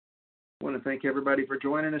I want to thank everybody for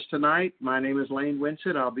joining us tonight. My name is Lane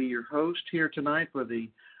Winsett. I'll be your host here tonight for the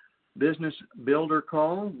Business Builder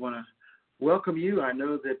Call. I want to welcome you. I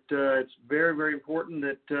know that it's very, very important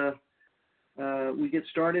that we get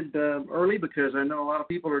started early because I know a lot of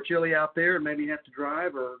people are chilly out there and maybe have to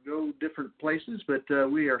drive or go different places, but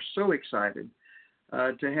we are so excited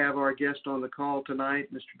to have our guest on the call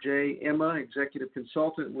tonight, Mr. Jay Emma, Executive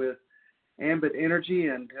Consultant with Ambit Energy,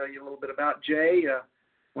 and tell you a little bit about Jay.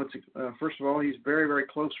 First of all, he's a very, very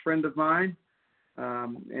close friend of mine,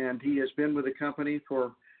 and he has been with the company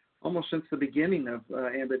for almost since the beginning of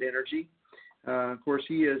Ambit Energy. Of course,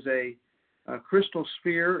 he is a Crystal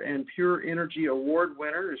Sphere and Pure Energy Award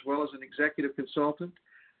winner, as well as an executive consultant.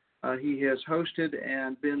 He has hosted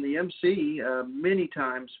and been the MC many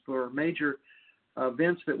times for major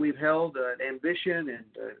events that we've held at Ambition and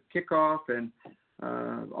Kickoff and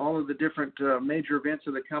all of the different major events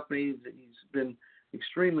of the company. He's been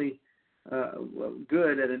extremely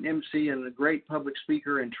good at an MC and a great public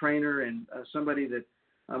speaker and trainer, and somebody that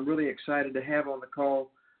I'm really excited to have on the call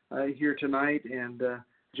here tonight. And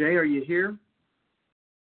Jay, are you here?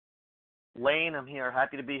 Lane, I'm here.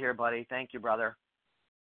 Happy to be here, buddy. Thank you, brother.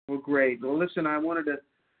 Well, great. Well, listen, I wanted to,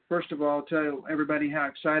 first of all, tell everybody how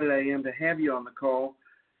excited I am to have you on the call.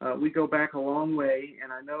 We go back a long way,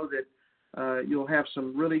 and I know that you'll have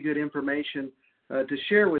some really good information to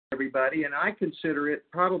share with everybody, and I consider it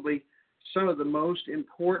probably some of the most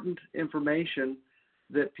important information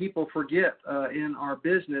that people forget in our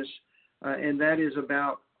business, and that is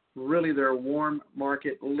about really their warm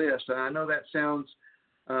market list. And I know that sounds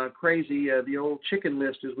crazy, the old chicken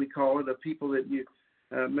list, as we call it, of people that you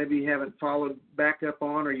maybe haven't followed back up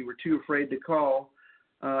on or you were too afraid to call,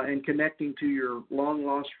 and connecting to your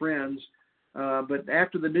long-lost friends. But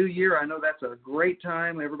after the new year, I know that's a great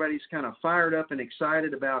time. Everybody's kind of fired up and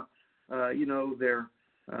excited about, their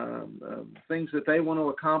things that they want to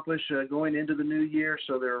accomplish going into the new year.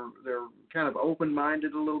 So they're kind of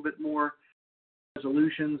open-minded a little bit more.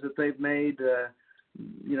 Resolutions that they've made,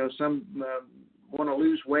 some want to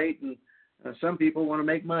lose weight, and some people want to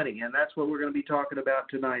make money, and that's what we're going to be talking about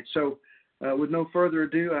tonight. So with no further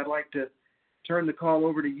ado, I'd like to turn the call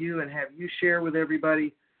over to you and have you share with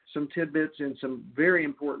everybody some tidbits and some very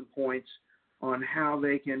important points on how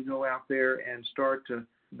they can go out there and start to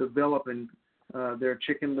develop their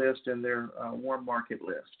chicken list and their warm market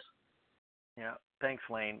list. Yeah, thanks,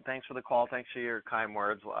 Lane. Thanks for the call. Thanks for your kind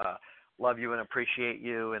words. Love you and appreciate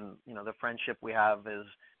you, and the friendship we have is,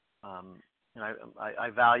 I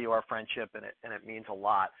value our friendship, and it means a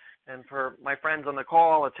lot. And for my friends on the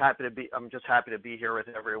call, I'm just happy to be here with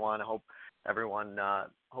everyone. I hope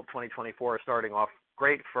 2024 is starting off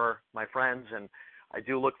great for my friends, and I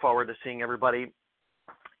do look forward to seeing everybody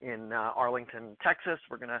in Arlington, Texas.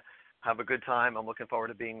 We're going to have a good time. I'm looking forward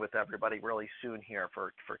to being with everybody really soon here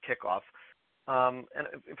for kickoff. And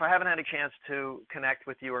if I haven't had a chance to connect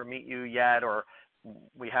with you or meet you yet, or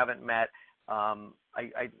we haven't met,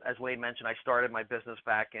 as Wade mentioned, I started my business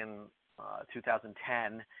back in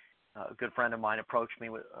 2010. A good friend of mine approached me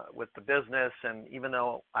with the business, and even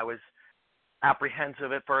though I was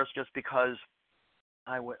apprehensive at first, just because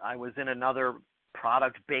I was in another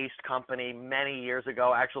product-based company many years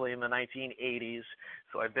ago, actually in the 1980s,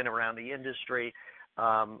 so I've been around the industry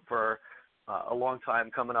for a long time,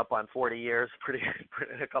 coming up on 40 years.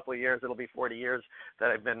 In a couple of years, it'll be 40 years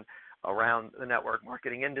that I've been around the network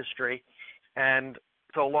marketing industry. And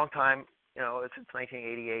so a long time, since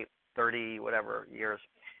 1988, 30, whatever years.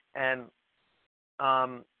 And,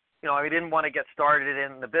 I didn't want to get started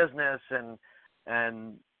in the business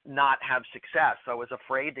and not have success. So I was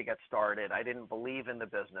afraid to get started. I didn't believe in the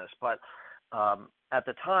business. But at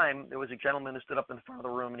the time, there was a gentleman who stood up in front of the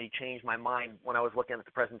room, and he changed my mind when I was looking at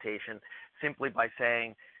the presentation simply by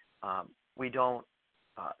saying, we don't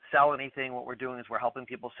sell anything. What we're doing is we're helping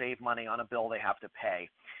people save money on a bill they have to pay.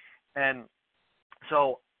 And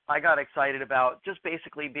so I got excited about just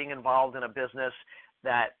basically being involved in a business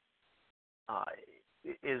that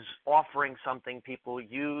is offering something people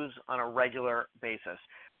use on a regular basis.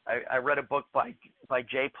 I read a book by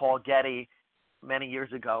J. Paul Getty many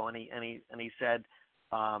years ago, and he said,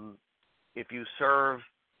 if you serve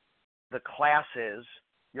the classes,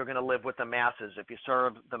 you're going to live with the masses. If you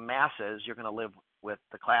serve the masses, you're going to live with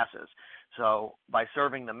the classes. So by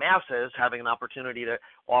serving the masses, having an opportunity to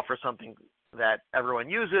offer something that everyone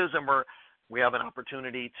uses, and we have an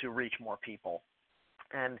opportunity to reach more people.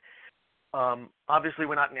 And obviously,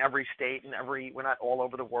 we're not in every state, and we're not all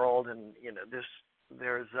over the world, and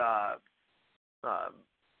there's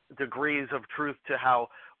degrees of truth to how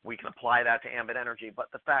we can apply that to Ambit Energy. But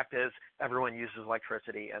the fact is, everyone uses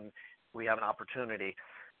electricity, and we have an opportunity.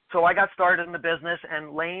 so I got started in the business,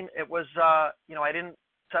 and Lane, it was, I didn't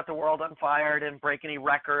set the world on fire. I didn't break any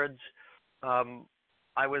records.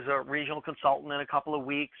 I was a regional consultant in a couple of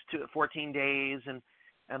weeks, 14 days,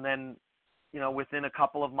 and then, within a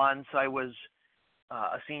couple of months, I was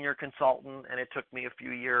a senior consultant, and it took me a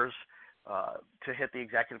few years to hit the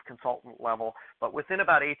executive consultant level. But within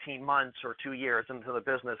about 18 months or 2 years into the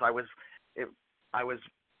business, I was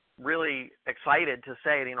really excited to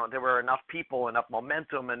say, there were enough people, enough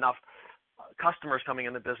momentum, enough customers coming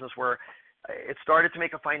in the business where it started to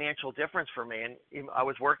make a financial difference for me. And I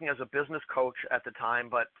was working as a business coach at the time,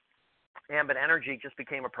 but Ambit Energy just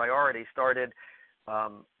became a priority, started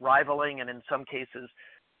rivaling, and in some cases,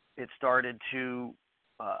 it started to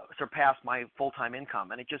surpass my full-time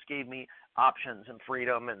income. And it just gave me options and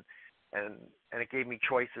freedom, and it gave me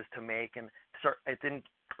choices to make. And it didn't,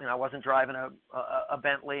 I wasn't driving a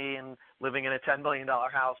Bentley and living in a $10 million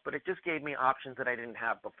house, but it just gave me options that I didn't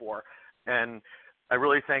have before. And I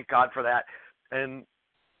really thank God for that. And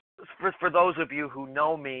for those of you who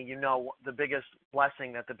know me, the biggest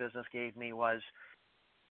blessing that the business gave me was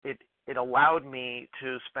it allowed me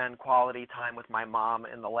to spend quality time with my mom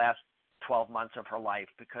in the last 12 months of her life,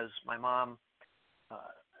 because my mom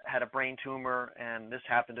had a brain tumor, and this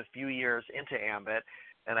happened a few years into Ambit,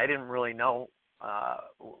 and I didn't really know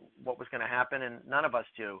what was going to happen, and none of us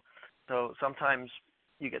do. So sometimes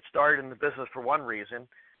you get started in the business for one reason,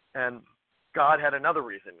 and God had another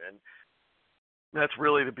reason. And that's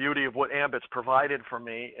really the beauty of what Ambit's provided for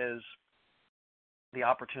me, is the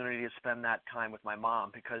opportunity to spend that time with my mom,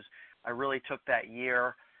 because I really took that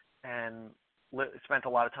year and spent a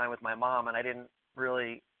lot of time with my mom, and I didn't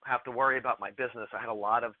really have to worry about my business. I had a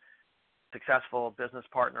lot of successful business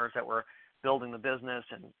partners that were building the business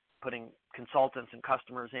and putting consultants and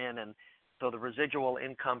customers in, and so the residual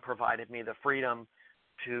income provided me the freedom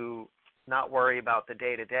to not worry about the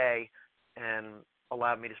day-to-day and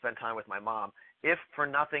allowed me to spend time with my mom. If for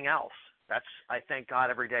nothing else, I thank God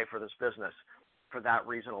every day for this business for that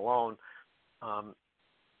reason alone.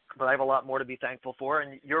 But I have a lot more to be thankful for,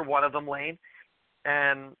 and you're one of them, Lane.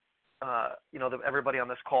 And everybody on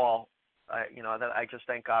this call, that I just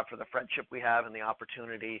thank God for the friendship we have and the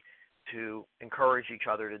opportunity to encourage each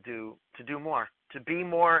other to do more, to be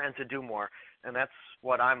more, and to do more. And that's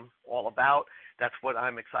what I'm all about. That's what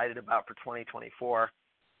I'm excited about for 2024,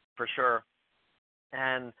 for sure.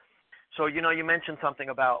 And so, you mentioned something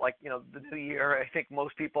about the new year. I think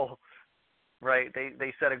most people, right,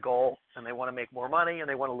 they set a goal and they want to make more money and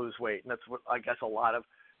they want to lose weight. And that's what, I guess, a lot of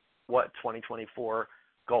what 2024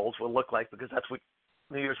 goals will look like, because that's what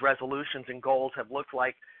New Year's resolutions and goals have looked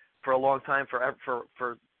like for a long time,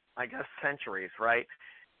 for I guess, centuries, right?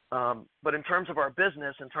 But in terms of our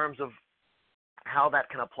business, in terms of how that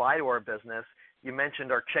can apply to our business, you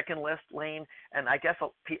mentioned our chicken list, Lane, and I guess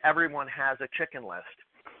everyone has a chicken list.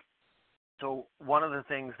 So one of the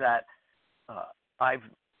things that I've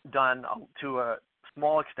done to a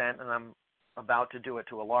small extent, and I'm about to do it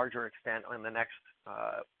to a larger extent in the next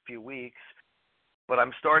few weeks, but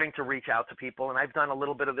I'm starting to reach out to people, and I've done a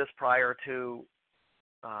little bit of this prior to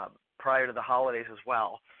the holidays as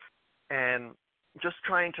well, and just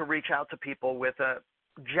trying to reach out to people with a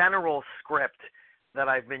general script that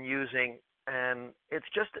I've been using, and it's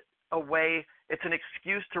just a way, it's an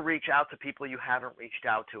excuse to reach out to people you haven't reached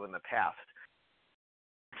out to in the past.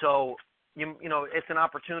 So, it's an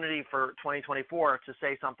opportunity for 2024 to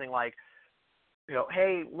say something like,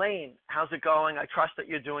 hey, Lane, how's it going? I trust that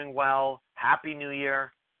you're doing well. Happy New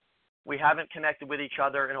Year. We haven't connected with each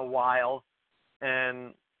other in a while,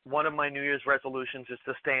 and one of my New Year's resolutions is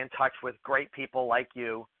to stay in touch with great people like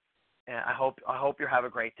you, and I hope you have a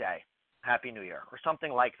great day. Happy New Year, or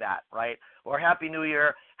something like that, right? Or Happy New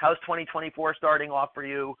Year. How's 2024 starting off for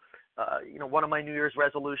you? One of my New Year's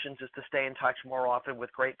resolutions is to stay in touch more often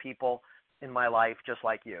with great people in my life, just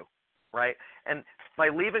like you, right? And by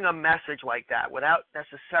leaving a message like that, without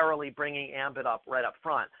necessarily bringing Ambit up right up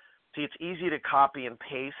front, see, it's easy to copy and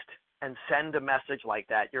paste and send a message like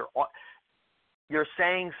that. You're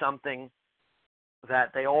saying something that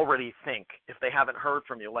they already think if they haven't heard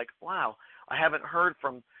from you. Like, wow, I haven't heard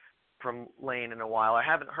from Lane in a while. I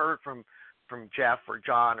haven't heard from Jeff or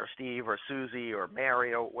John or Steve or Susie or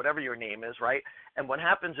Mary or whatever your name is, right? And what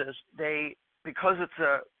happens is because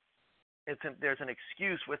there's an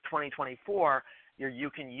excuse with 2024, you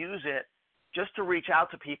can use it just to reach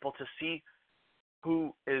out to people to see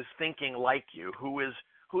who is thinking like you,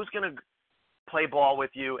 who's going to play ball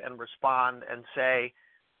with you and respond and say,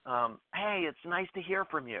 hey, it's nice to hear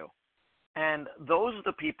from you. And those are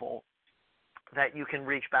the people that you can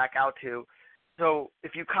reach back out to. So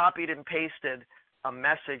if you copied and pasted a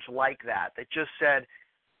message like that just said,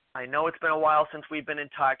 I know it's been a while since we've been in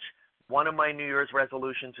touch. One of my New Year's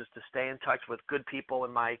resolutions is to stay in touch with good people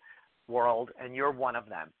in my world, and you're one of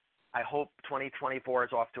them. I hope 2024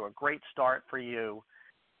 is off to a great start for you.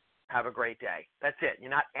 Have a great day. That's it. You're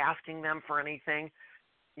not asking them for anything.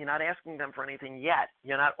 You're not asking them for anything yet.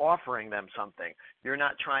 You're not offering them something. You're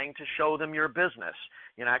not trying to show them your business.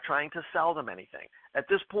 You're not trying to sell them anything. At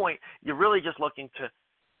this point, you're really just looking to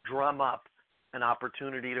drum up an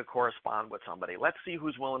opportunity to correspond with somebody. Let's see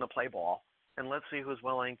who's willing to play ball, and let's see who's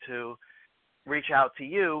willing to reach out to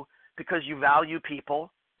you because you value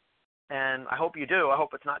people, and I hope you do. I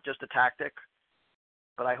hope it's not just a tactic,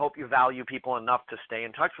 but I hope you value people enough to stay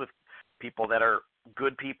in touch with people that are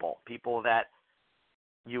good people, people that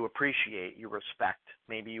you appreciate, you respect,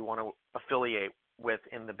 maybe you want to affiliate with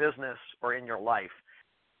in the business or in your life.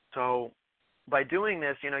 So by doing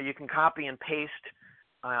this, you can copy and paste.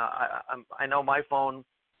 I know my phone,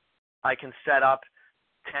 I can set up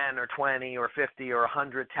 10 or 20 or 50 or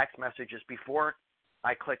 100 text messages before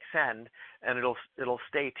I click send, and it'll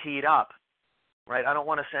stay teed up, right? I don't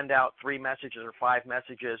want to send out 3 messages or 5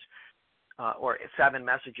 messages or 7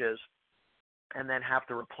 messages and then have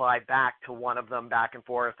to reply back to one of them back and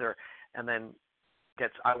forth, and then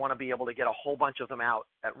I want to be able to get a whole bunch of them out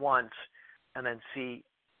at once and then see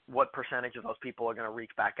what percentage of those people are going to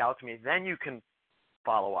reach back out to me. Then you can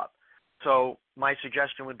follow up. So my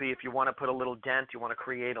suggestion would be, if you want to put a little dent, you want to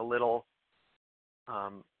create a little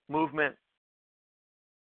movement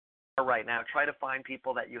right now, try to find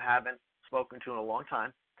people that you haven't spoken to in a long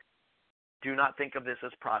time. Do not think of this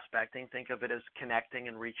as prospecting. Think of it as connecting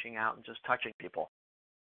and reaching out and just touching people.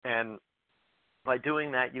 And by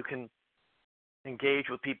doing that, you can engage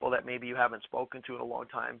with people that maybe you haven't spoken to in a long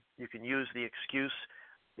time. You can use the excuse,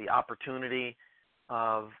 the opportunity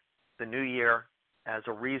of the new year as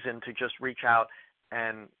a reason to just reach out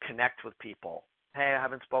and connect with people. Hey, I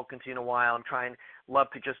haven't spoken to you in a while.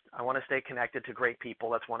 I want to stay connected to great people.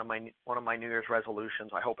 That's one of my New Year's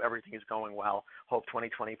resolutions. I hope everything is going well. Hope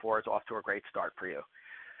 2024 is off to a great start for you.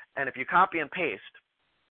 And if you copy and paste,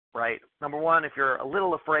 right, number one, if you're a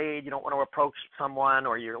little afraid, you don't want to approach someone,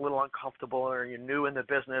 or you're a little uncomfortable, or you're new in the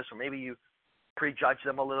business, or maybe you prejudge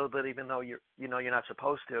them a little bit even though you're not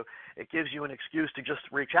supposed to, it gives you an excuse to just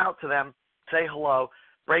reach out to them, say hello,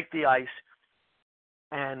 break the ice,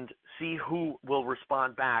 and see who will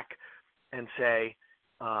respond back and say,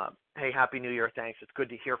 hey, Happy New Year, thanks, it's good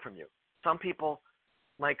to hear from you. Some people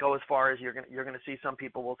might go as far as you're going to see some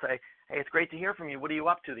people will say, hey, it's great to hear from you. What are you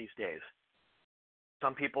up to these days?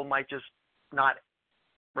 Some people might just not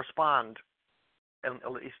respond,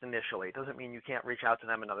 at least initially. It doesn't mean you can't reach out to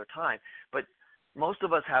them another time. But most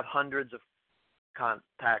of us have hundreds of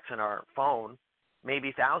contacts in our phone,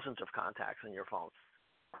 maybe thousands of contacts in your phone.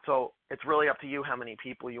 So it's really up to you how many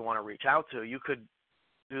people you want to reach out to. You could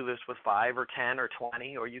do this with 5 or 10 or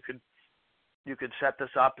 20, or you could set this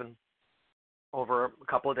up, and over a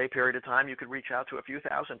couple of day period of time, you could reach out to a few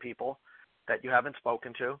thousand people that you haven't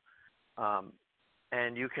spoken to,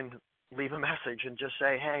 and you can leave a message and just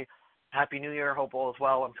say, hey, Happy New Year, hope all is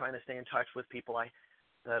well. I'm trying to stay in touch with people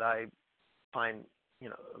that I find,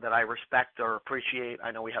 that I respect or appreciate.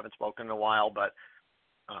 I know we haven't spoken in a while, but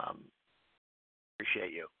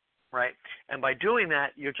appreciate you, right? And by doing that,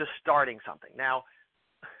 you're just starting something. Now,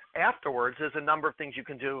 afterwards, there's a number of things you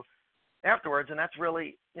can do afterwards, and that's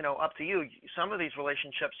really, up to you. Some of these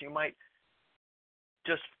relationships you might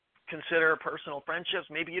just consider personal friendships.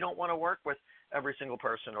 Maybe you don't want to work with every single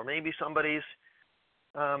person, or maybe somebody's,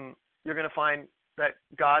 you're going to find that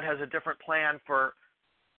God has a different plan for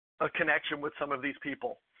a connection with some of these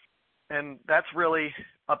people, and that's really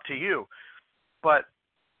up to you. But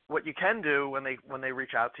what you can do when they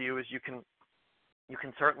reach out to you is you can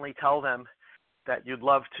certainly tell them that you'd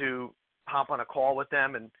love to hop on a call with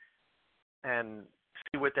them and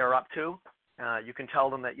see what they're up to. You can tell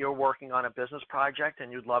them that you're working on a business project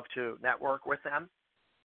and you'd love to network with them.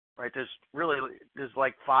 Right? There's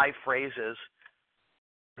like 5 phrases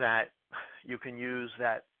that you can use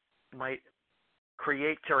that might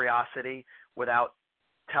create curiosity without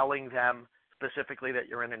telling them specifically that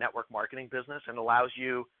you're in a network marketing business, and allows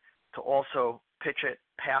you to also pitch it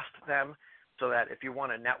past them, so that if you want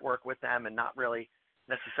to network with them and not really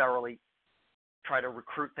necessarily try to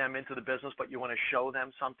recruit them into the business, but you want to show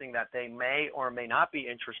them something that they may or may not be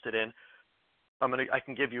interested in, I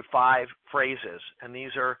can give you 5 phrases, and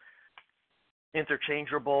these are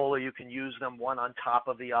interchangeable, or you can use them one on top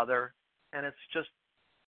of the other, and it's just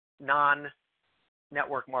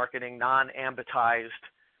non-network marketing, non-ambitized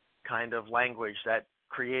kind of language that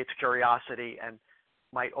creates curiosity and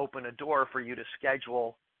might open a door for you to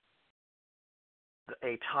schedule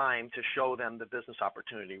a time to show them the business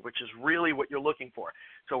opportunity, which is really what you're looking for.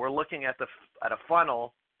 So we're looking at a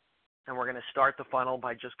funnel, and we're going to start the funnel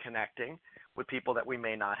by just connecting with people that we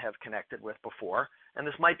may not have connected with before. And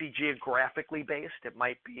this might be geographically based. It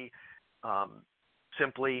might be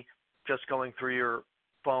simply just going through your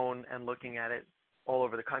phone and looking at it all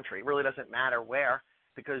over the country. It really doesn't matter where,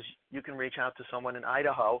 because you can reach out to someone in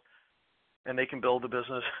Idaho and they can build a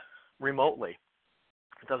business remotely.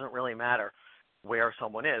 It doesn't really matter where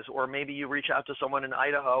someone is. Or maybe you reach out to someone in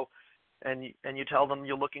Idaho and you tell them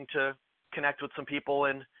you're looking to connect with some people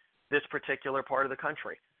in this particular part of the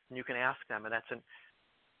country. And you can ask them, and that's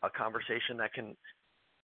a conversation that can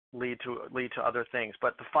lead to other things.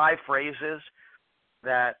 But the 5 phrases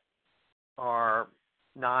that are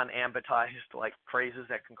non-ambitized, like phrases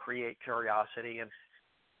that can create curiosity and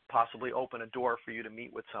possibly open a door for you to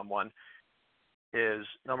meet with someone, is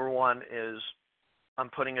number 1 is I'm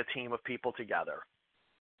putting a team of people together.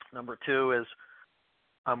 Number 2 is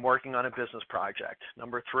I'm working on a business project.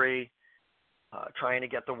 Number 3, trying to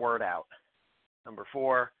get the word out. Number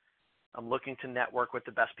 4, I'm looking to network with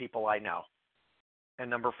the best people I know. And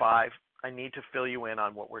number 5, I need to fill you in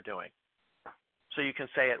on what we're doing. So you can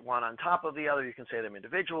say it one on top of the other. You can say them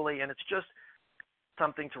individually, and it's just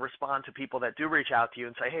something to respond to people that do reach out to you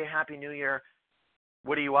and say, hey, Happy New Year,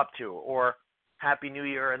 what are you up to? Or Happy New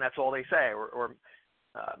Year, and that's all they say. Or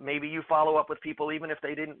maybe you follow up with people even if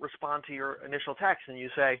they didn't respond to your initial text, and you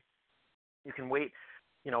say, you can wait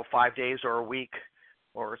 5 days or a week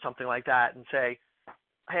or something like that and say,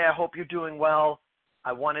 hey, I hope you're doing well.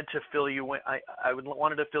 I wanted to fill you in. I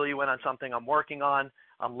wanted to fill you in on something I'm working on.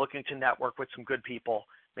 I'm looking to network with some good people.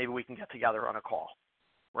 Maybe we can get together on a call,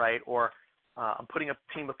 right? Or I'm putting a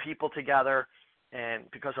team of people together, and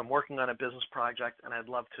because I'm working on a business project, and I'd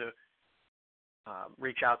love to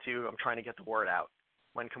reach out to you. I'm trying to get the word out.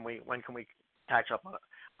 When can we catch up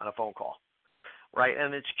on a phone call, right?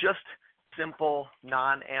 And it's just simple,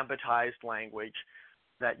 non-ambitized language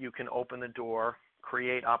that you can open the door,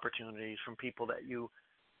 create opportunities from people that you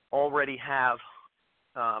already have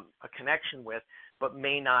a connection with, but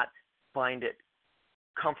may not find it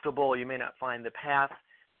comfortable. You may not find the path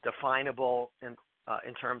definable in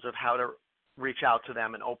terms of how to reach out to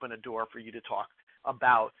them and open a door for you to talk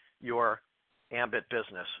about your ambit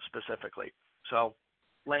business specifically. So,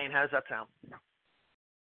 Lane, how does that sound?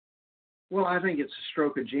 Well, I think it's a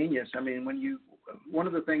stroke of genius. I mean, one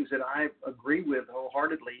of the things that I agree with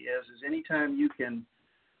wholeheartedly is anytime you can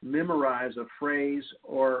memorize a phrase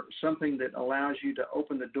or something that allows you to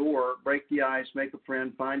open the door, break the ice, make a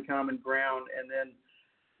friend, find common ground, and then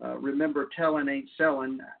remember, telling ain't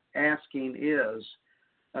selling, asking is.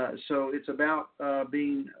 So it's about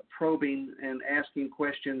being probing and asking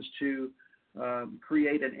questions to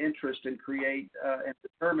create an interest and create and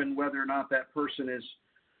determine whether or not that person is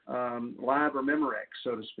live or Memorex,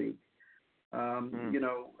 so to speak.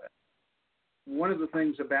 One of the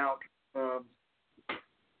things about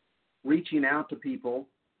reaching out to people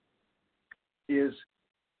is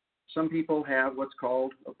some people have what's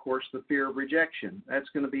called, of course, the fear of rejection. That's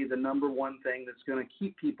going to be the number one thing that's going to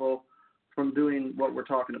keep people from doing what we're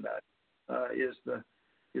talking about. Is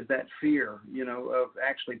that fear, of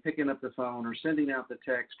actually picking up the phone or sending out the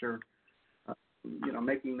text or,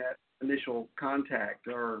 making that initial contact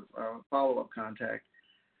or follow-up contact.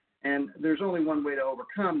 And there's only one way to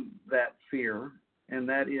overcome that fear, and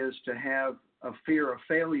that is to have a fear of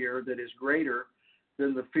failure that is greater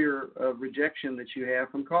than the fear of rejection that you have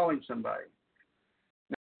from calling somebody.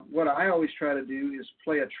 Now, what I always try to do is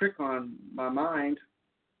play a trick on my mind,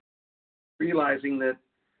 realizing that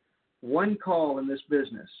one call in this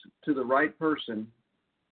business to the right person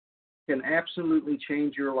can absolutely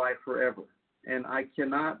change your life forever. And I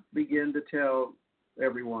cannot begin to tell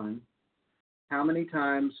everyone how many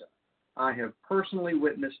times I have personally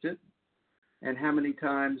witnessed it and how many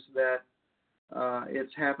times that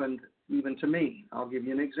it's happened even to me. I'll give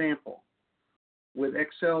you an example. With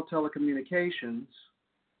Excel Telecommunications,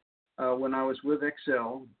 when I was with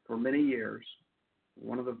Excel for many years,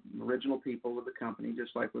 one of the original people with the company,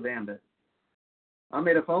 just like with Ambit, I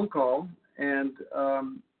made a phone call and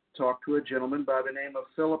talked to a gentleman by the name of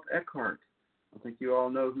Philip Eckhart. I think you all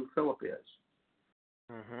know who Philip is.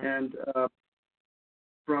 Mm-hmm. And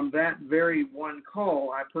from that very one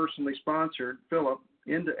call, I personally sponsored Philip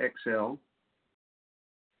into Excel,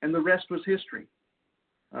 and the rest was history.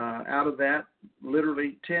 Out of that,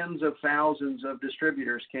 literally tens of thousands of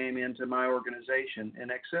distributors came into my organization in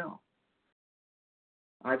Excel.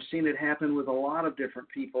 I've seen it happen with a lot of different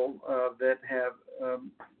people that have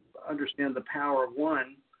understand the power of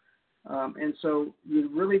one. And so you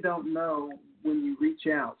really don't know when you reach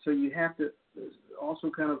out. So you have to also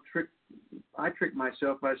kind of trick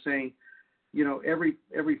myself by saying, you know, every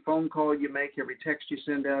phone call you make, every text you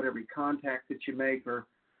send out, every contact that you make or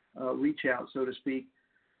reach out, so to speak,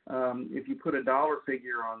 if you put a dollar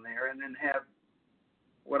figure on there and then have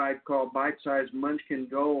what I call bite-sized munchkin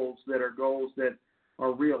goals that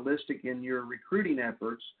are realistic in your recruiting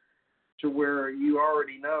efforts, to where you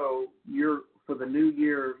already know for the new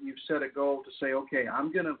year, you've set a goal to say, okay,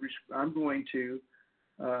 I'm going to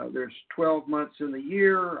there's 12 months in the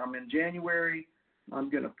year. I'm in January.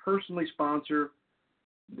 I'm going to personally sponsor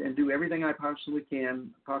and do everything I possibly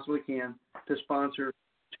can to sponsor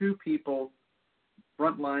 2 people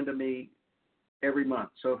frontline to me every month.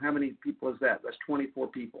 So how many people is that? That's 24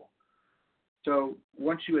 people. So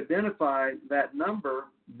once you identify that number,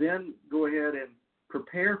 then go ahead and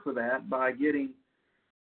prepare for that by getting,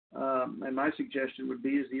 and my suggestion would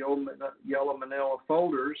be, is the old yellow manila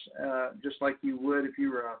folders, just like you would if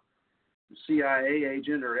you were a CIA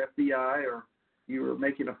agent or FBI, or you were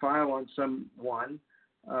making a file on someone,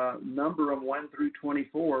 number them 1 through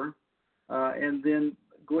 24, and then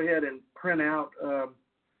go ahead and print out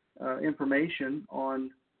information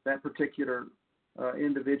on that particular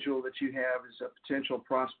individual that you have as a potential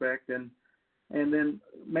prospect, and then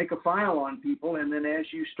make a file on people. And then as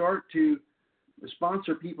you start to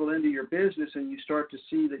sponsor people into your business and you start to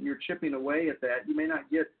see that you're chipping away at that, you may not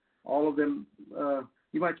get all of them.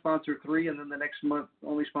 You might sponsor 3 and then the next month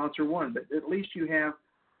only sponsor 1, but at least you have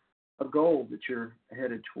a goal that you're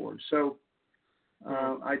headed towards. So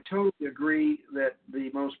I totally agree that the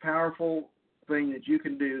most powerful thing that you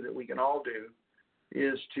can do, that we can all do,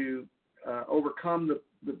 is to overcome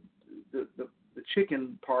the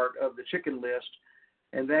chicken part of the chicken list,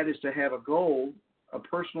 and that is to have a goal, a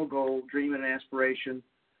personal goal, dream, and aspiration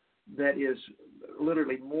that is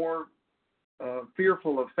literally more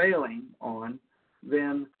fearful of failing on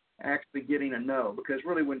than actually getting a no. Because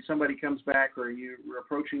really, when somebody comes back, or you're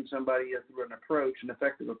approaching somebody through an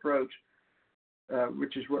effective approach,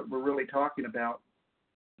 which is what we're really talking about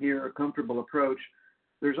here, a comfortable approach,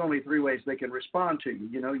 there's only 3 ways they can respond to you,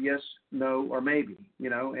 you know, yes, no, or maybe, you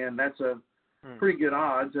know, and that's a pretty good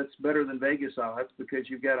odds. That's better than Vegas odds, because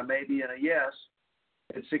you've got a maybe and a yes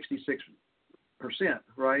at 66%,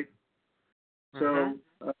 right? So,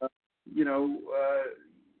 you know,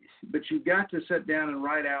 but you've got to sit down and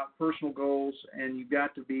write out personal goals, and you've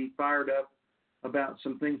got to be fired up about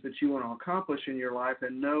some things that you want to accomplish in your life,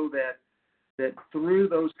 and know that through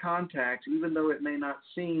those contacts, even though it may not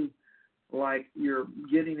seem like you're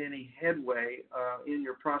getting any headway in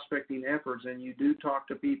your prospecting efforts, and you do talk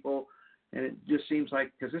to people, and it just seems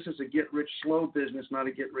like, because this is a get-rich-slow business, not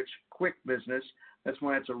a get-rich-quick business. That's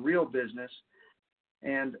why it's a real business.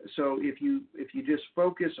 And so if you just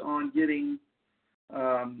focus on getting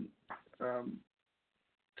to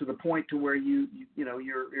the point to where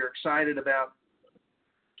you're excited about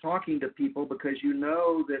talking to people, because you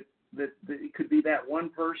know that it could be that one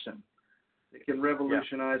person that can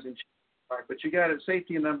revolutionize and change life. But you got it,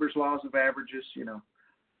 safety in numbers, laws of averages, you know.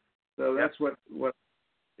 So that's what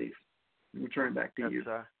Steve. We'll turn back to you.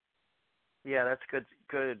 Yeah, that's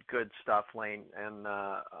good stuff, Lane, and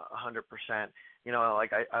 100%. You know,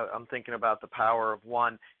 like I'm thinking about the power of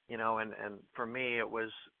one. You know, and for me, it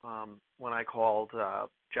was when I called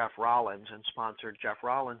Jeff Rollins and sponsored Jeff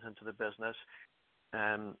Rollins into the business,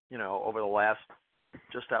 and you know, over the last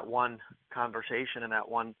just that one conversation and that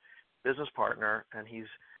one business partner, and he's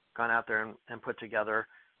gone out there and put together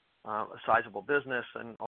a sizable business,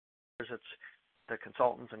 and it's the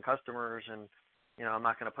consultants and customers, and you know, I'm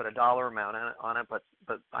not going to put a dollar amount on it, but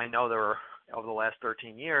I know there are, over the last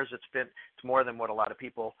 13 years, it's more than what a lot of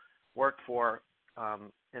people work for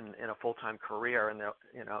in a full-time career in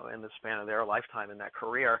the span of their lifetime in that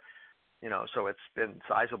career, you know, so it's been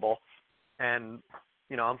sizable. And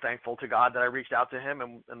you know, I'm thankful to God that I reached out to him,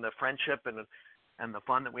 and the friendship and the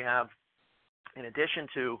fun that we have, in addition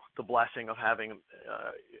to the blessing of having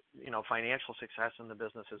you know, financial success in the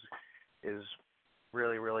business, is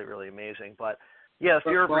really, really, really amazing. But yeah,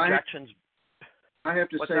 fear of projections. I have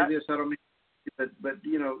to say this. I don't mean, but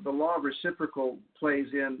you know, the law of reciprocal plays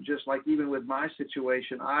in, just like even with my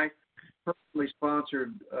situation. I personally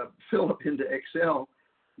sponsored Philip into Excel,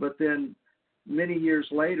 but then many years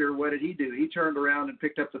later, what did he do? He turned around and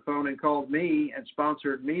picked up the phone and called me and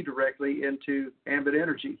sponsored me directly into Ambit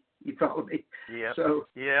Energy. You follow me? Yeah. So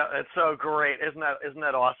yeah, it's so great. Isn't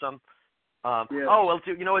that awesome? Yeah. Oh well,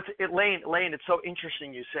 you know, Lane. It's so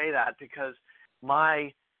interesting you say that, because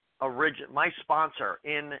my sponsor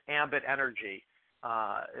in Ambit Energy,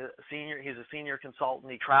 he's a senior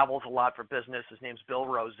consultant. He travels a lot for business. His name's Bill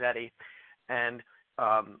Rossetti, and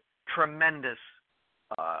tremendous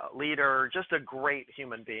leader, just a great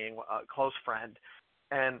human being, a close friend.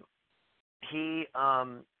 And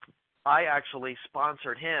I actually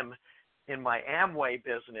sponsored him in my Amway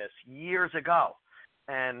business years ago.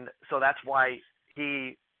 And so that's why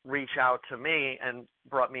he reached out to me and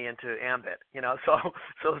brought me into Ambit,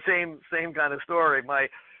 so same kind of story.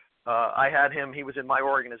 I had him, he was in my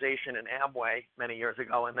organization in Amway many years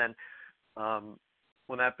ago. And then,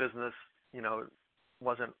 when that business,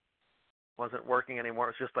 wasn't working anymore,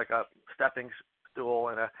 it was just like a stepping stool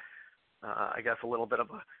and I guess a little bit of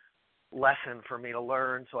a lesson for me to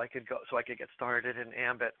learn so I could get started in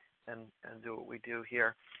Ambit and do what we do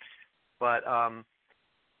here. But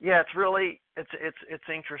it's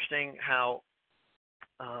interesting how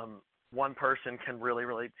one person can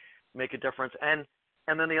really make a difference. And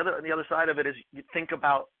then the other side of it is, you think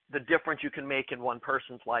about the difference you can make in one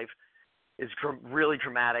person's life is really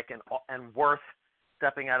dramatic and worth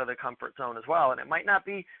stepping out of the comfort zone as well. And it might not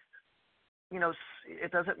be,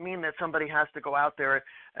 it doesn't mean that somebody has to go out there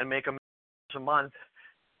and make a month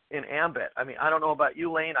in Ambit. I mean, I don't know about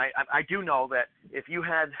you, Lane. I do know that if you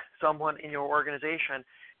had someone in your organization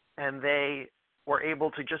and they were able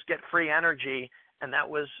to just get free energy, and that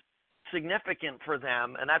was significant for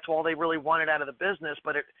them, and that's all they really wanted out of the business,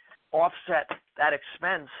 but it offset that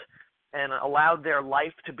expense and allowed their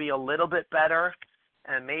life to be a little bit better,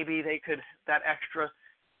 and maybe they could, that extra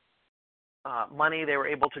money, they were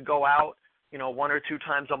able to go out, 1 or 2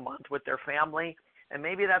 times a month with their family, and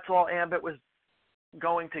maybe that's all Ambit was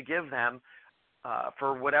going to give them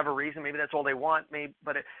for whatever reason. Maybe that's all they want.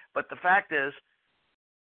 But the fact is,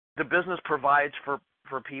 the business provides for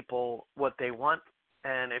people what they want,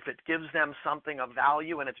 and if it gives them something of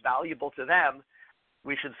value and it's valuable to them,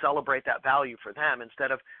 we should celebrate that value for them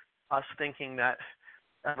instead of us thinking that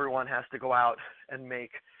everyone has to go out and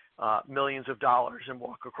make millions of dollars and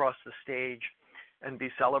walk across the stage and be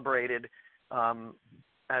celebrated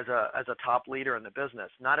as a top leader in the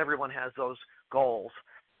business. Not everyone has those goals,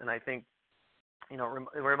 and I think it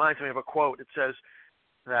reminds me of a quote. It says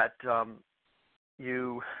that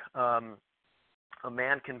a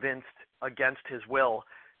man convinced against his will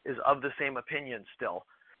is of the same opinion still.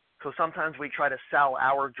 So sometimes we try to sell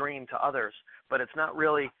our dream to others, but it's not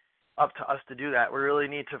really up to us to do that. We really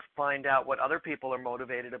need to find out what other people are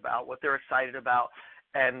motivated about, what they're excited about,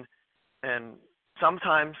 and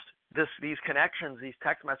sometimes these connections, these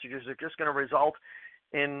text messages are just going to result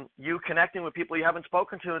in you connecting with people you haven't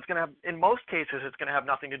spoken to. It's going to have, in most cases, it's going to have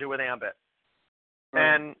nothing to do with Ambit.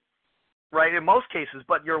 Right. And right, in most cases,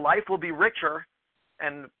 but your life will be richer,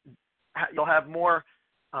 and you'll have more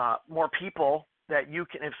people that you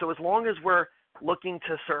can. And so as long as we're looking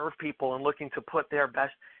to serve people and looking to put their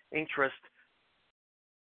best interest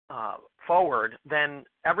forward, then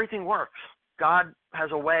everything works. God has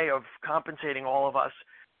a way of compensating all of us.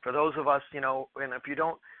 For those of us, and if you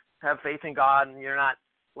don't have faith in God and you're not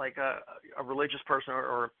like a religious person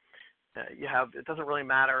or you have, it doesn't really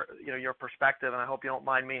matter, your perspective, and I hope you don't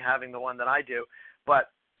mind me having the one that I do, but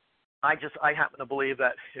I happen to believe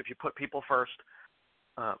that if you put people first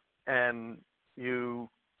and you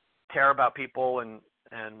care about people and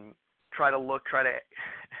try to,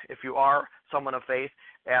 if you are someone of faith,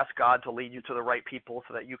 ask God to lead you to the right people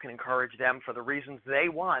so that you can encourage them for the reasons they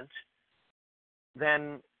want,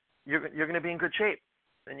 then you're going to be in good shape.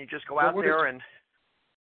 And you just go out there and...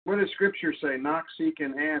 What does Scripture say? Knock, seek,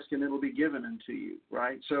 and ask, and it'll be given unto you,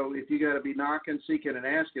 right? So if you got to be knocking, seeking, and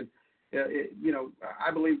asking,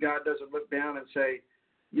 I believe God doesn't look down and say,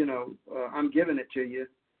 I'm giving it to you.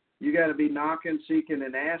 You got to be knocking, seeking,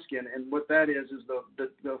 and asking, and what that is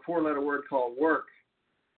the 4-letter word called work.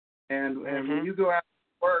 And when you go out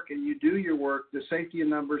and work and you do your work, the safety in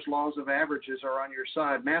numbers, laws of averages are on your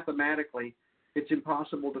side. Mathematically, it's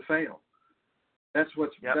impossible to fail. That's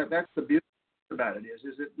that's the beauty about it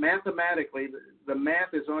is that mathematically the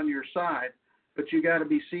math is on your side, but you got to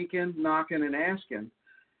be seeking, knocking, and asking.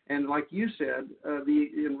 And like you said, the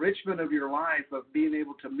enrichment of your life of being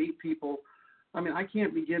able to meet people. I mean, I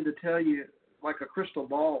can't begin to tell you like a crystal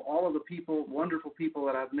ball all of the people, wonderful people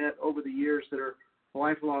that I've met over the years that are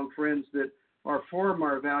lifelong friends that are far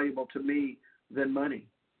more valuable to me than money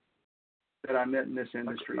that I met in this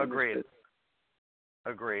industry. Agreed.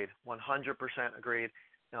 100% agreed.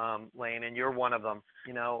 Lane, and you're one of them,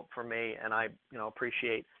 for me, and I,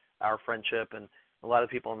 appreciate our friendship, and a lot of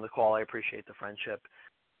people on the call, I appreciate the friendship.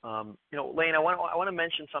 Lane, I want to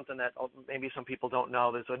mention something that maybe some people don't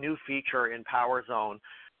know. There's a new feature in PowerZone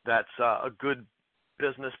that's a good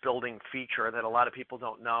business building feature that a lot of people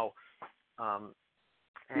don't know.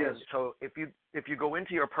 Yes. So if you go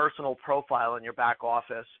into your personal profile in your back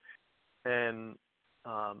office and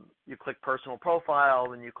you click personal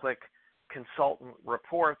profile, and you click consultant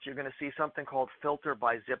reports, you're going to see something called filter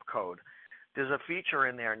by zip code. There's a feature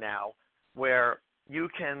in there now where you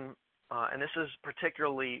can, and this is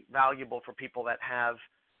particularly valuable for people that have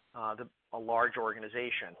a large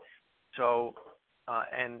organization. So,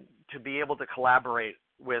 and to be able to collaborate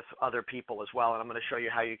with other people as well. And I'm going to show you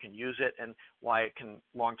how you can use it and why it can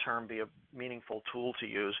long-term be a meaningful tool to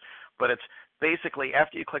use. But it's basically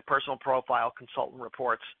after you click personal profile, consultant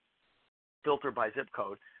reports, filter by zip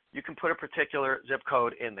code, you can put a particular zip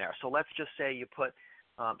code in there. So let's just say you put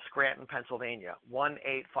Scranton, Pennsylvania,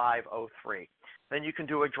 18503. Then you can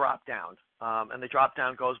do a drop down, and the drop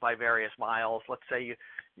down goes by various miles. Let's say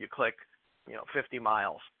you click 50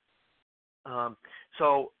 miles.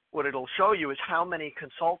 So what it'll show you is how many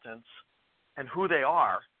consultants and who they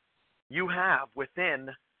are you have within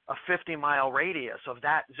a 50-mile radius of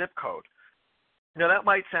that zip code. Now that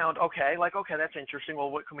might sound okay, that's interesting.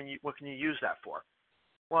 Well, what can you use that for?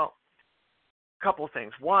 Well, a couple of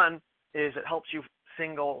things. One is it helps you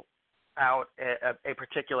single out a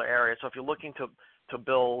particular area. So if you're looking to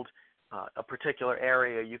build a particular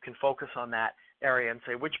area, you can focus on that area and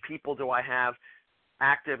say, which people do I have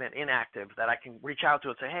active and inactive that I can reach out to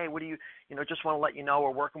and say, hey, what do you just want to let you know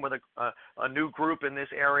we're working with a new group in this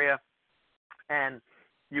area, and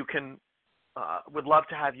you can would love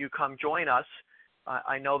to have you come join us.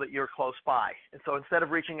 I know that you're close by. And so instead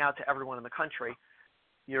of reaching out to everyone in the country,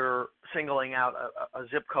 you're singling out a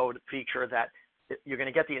zip code feature that you're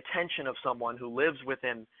going to get the attention of someone who lives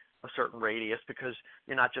within a certain radius, because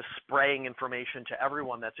you're not just spraying information to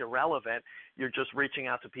everyone that's irrelevant. You're just reaching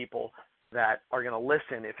out to people that are going to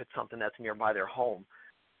listen if it's something that's nearby their home.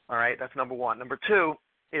 All right, that's number one. Number two,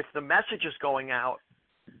 if the message is going out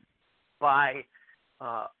by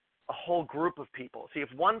a whole group of people. See, if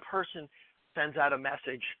one person sends out a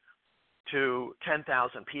message to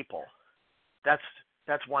 10,000 people, that's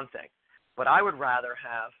one thing. But I would rather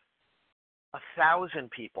have 1,000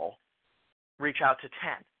 people reach out to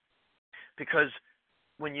 10, because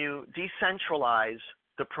when you decentralize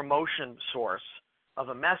the promotion source of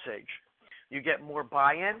a message, you get more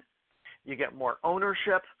buy-in, you get more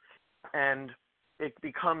ownership, and it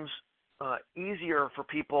becomes easier for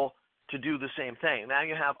people to do the same thing. Now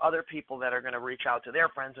you have other people that are going to reach out to their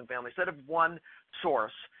friends and family. Instead of one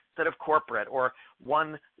source, instead of corporate or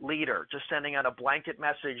one leader just sending out a blanket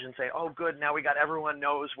message and say, oh, good, now we got everyone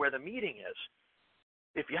knows where the meeting is.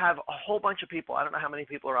 If you have a whole bunch of people, I don't know how many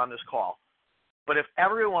people are on this call, but if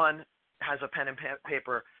everyone has a pen and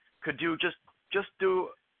paper, could do just do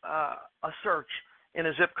a search in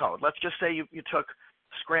a zip code. Let's just say you took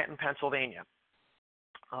Scranton, Pennsylvania.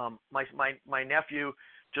 My nephew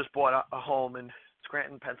just bought a home in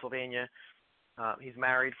Scranton, Pennsylvania. He's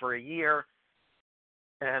married for a year,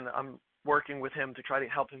 and I'm working with him to try to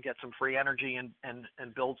help him get some free energy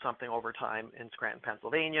and build something over time in Scranton,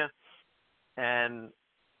 Pennsylvania. And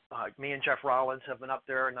me and Jeff Rollins have been up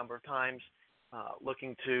there a number of times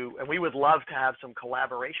looking to, and we would love to have some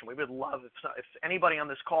collaboration. We would love if anybody on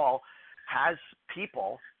this call has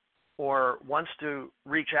people or wants to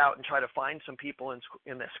reach out and try to find some people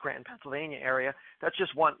in the Scranton, Pennsylvania area. That's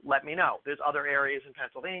just one. Let me know. There's other areas in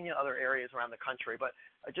Pennsylvania, other areas around the country. But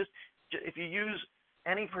just if you use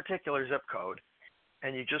any particular zip code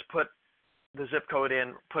and you just put the zip code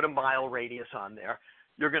in, put a mile radius on there,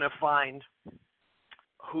 you're going to find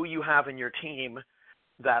who you have in your team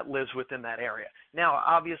that lives within that area. Now,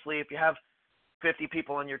 obviously, if you have 50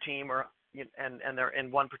 people on your team and they're in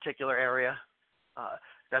one particular area,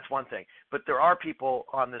 that's one thing. But there are people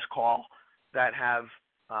on this call that have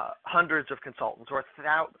hundreds of consultants or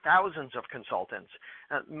thousands of consultants.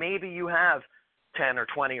 Maybe you have 10 or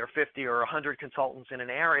 20 or 50 or 100 consultants in an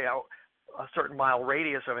area, a certain mile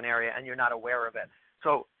radius of an area, and you're not aware of it.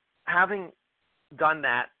 So having done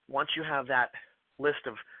that, once you have that list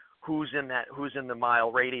of who's in the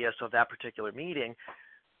mile radius of that particular meeting,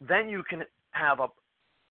 then you can have a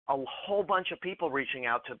whole bunch of people reaching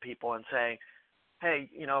out to people and saying, hey,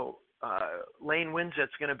 Lane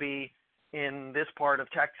Winsett's going to be in this part of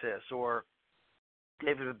Texas, or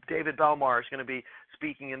David Belmar is going to be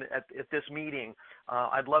speaking at this meeting.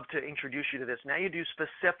 I'd love to introduce you to this. Now you do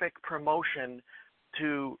specific promotion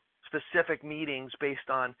to specific meetings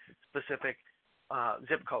based on specific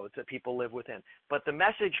zip codes that people live within. But the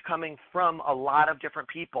message coming from a lot of different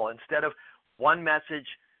people, instead of one message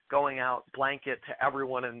going out blanket to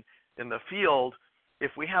everyone in the field,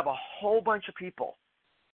 if we have a whole bunch of people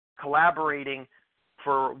collaborating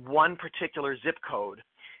for one particular zip code,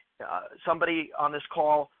 somebody on this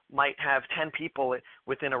call might have 10 people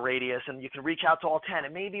within a radius, and you can reach out to all 10,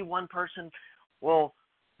 and maybe one person will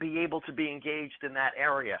be able to be engaged in that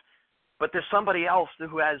area. But there's somebody else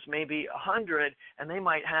who has maybe 100, and they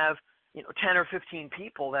might have 10 or 15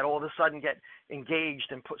 people that all of a sudden get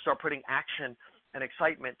engaged and start putting action and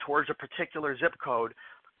excitement towards a particular zip code,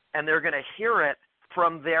 and they're going to hear it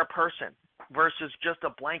from their person versus just a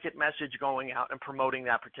blanket message going out and promoting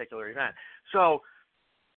that particular event. So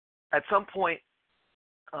at some point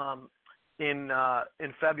in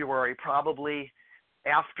February, probably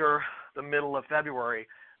after the middle of February,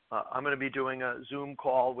 I'm going to be doing a Zoom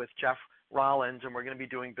call with Jeff Rollins, and we're going to be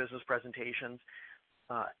doing business presentations,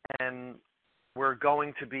 and we're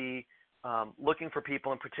going to be looking for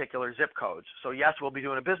people in particular zip codes. So yes, we'll be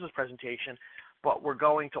doing a business presentation, but we're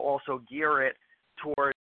going to also gear it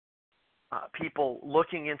towards people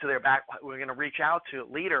looking into their back. We're going to reach out to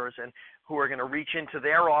leaders and who are going to reach into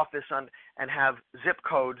their office and have zip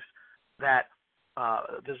codes that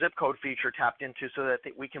the zip code feature tapped into, so that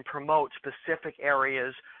we can promote specific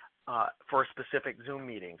areas for specific Zoom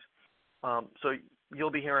meetings. So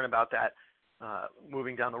you'll be hearing about that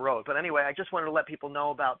moving down the road. But anyway, I just wanted to let people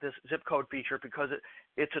know about this zip code feature, because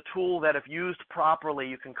it's a tool that, if used properly,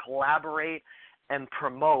 you can collaborate and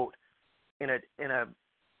promote in a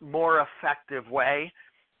more effective way,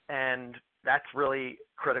 and that's really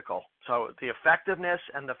critical. So the effectiveness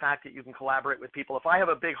and the fact that you can collaborate with people. If I have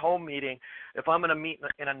a big home meeting, if I'm going to meet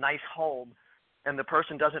in a nice home and the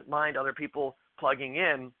person doesn't mind other people plugging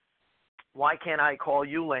in, why can't I call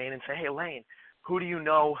you, Lane, and say, hey, Lane, who do you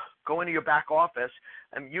know? Go into your back office,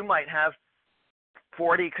 and you might have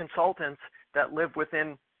 40 consultants that live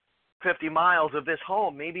within 50 miles of this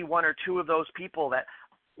home. Maybe one or two of those people that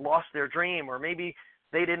lost their dream, or maybe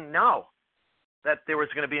they didn't know that there was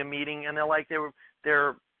going to be a meeting, and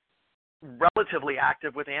they're relatively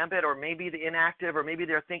active with Ambit, or maybe they're inactive, or maybe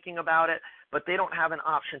they're thinking about it, but they don't have an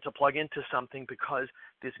option to plug into something because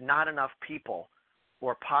there's not enough people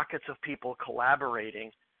or pockets of people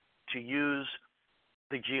collaborating to use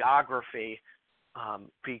the geography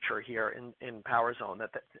feature here in PowerZone.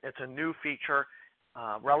 That it's a new feature,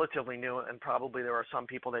 relatively new, and probably there are some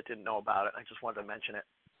people that didn't know about it. I just wanted to mention it.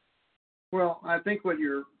 Well, I think what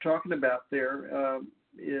you're talking about there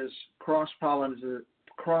is cross-pollination,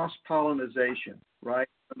 right?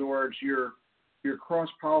 In other words, you're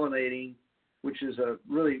cross-pollinating, which is a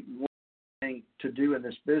really wonderful thing to do in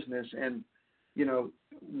this business. And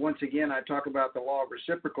once again, I talk about the law of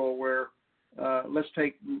reciprocal, where let's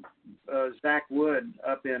take Zach Wood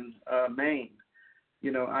up in Maine.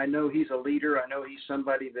 I know he's a leader. I know he's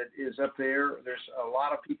somebody that is up there. There's a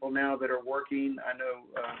lot of people now that are working. I know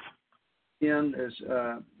Ken is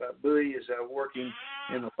Billy is working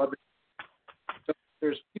in the public. So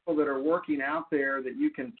there's people that are working out there that you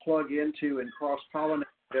can plug into and cross-pollinate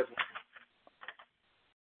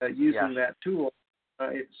using that tool.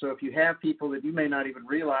 So if you have people that you may not even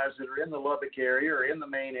realize that are in the Lubbock area or in the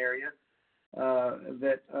Maine area,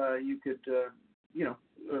 that you could,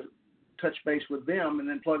 touch base with them and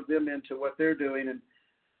then plug them into what they're doing, and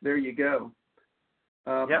there you go.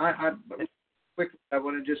 Quickly, I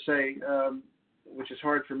want to just say, which is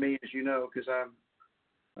hard for me, as you know, because I'm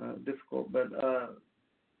difficult, but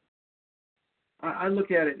I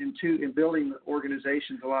look at it in building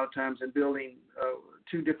organizations a lot of times, and building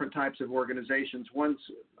two different types of organizations. One's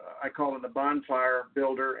I call it a bonfire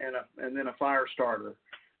builder and then a fire starter.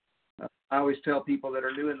 I always tell people that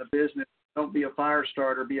are new in the business, don't be a fire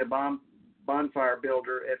starter, be a bonfire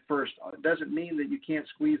builder at first. It doesn't mean that you can't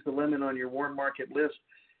squeeze the lemon on your warm market list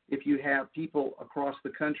if you have people across the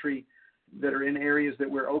country that are in areas that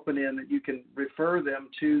we're open in, that you can refer them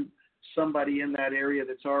to somebody in that area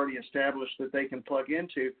that's already established that they can plug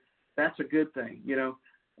into. That's a good thing.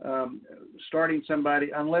 Starting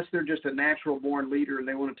somebody, unless they're just a natural born leader and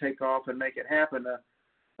they want to take off and make it happen,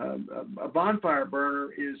 a bonfire burner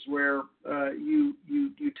is where you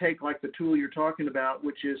take, like the tool you're talking about,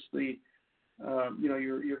 which is the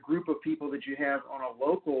your group of people that you have on a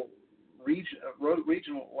local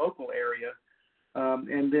regional local area,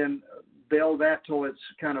 and then bail that till it's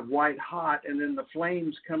kind of white hot, and then the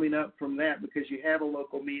flames coming up from that, because you have a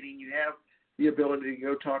local meeting, you have the ability to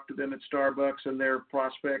go talk to them at Starbucks and their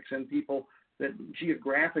prospects and people that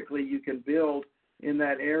geographically you can build in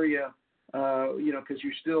that area, because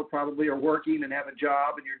you still probably are working and have a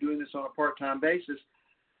job and you're doing this on a part-time basis.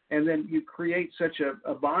 And then you create such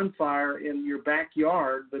a bonfire in your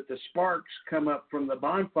backyard that the sparks come up from the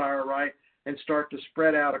bonfire, right, and start to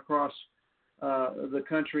spread out across the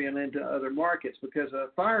country and into other markets. Because a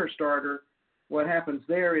fire starter, what happens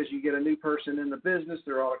there is you get a new person in the business.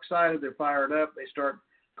 They're all excited. They're fired up. They start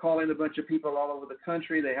calling a bunch of people all over the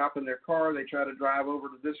country. They hop in their car. They try to drive over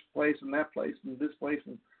to this place and that place and this place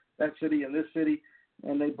and that city and this city.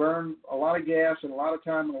 and they burn a lot of gas and a lot of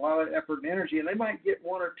time and a lot of effort and energy, and they might get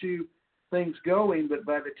one or two things going, but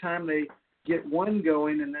by the time they get one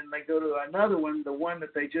going and then they go to another one, the one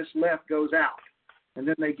that they just left goes out, and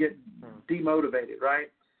then they get demotivated,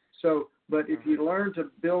 right? So, but if you learn to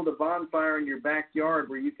build a bonfire in your backyard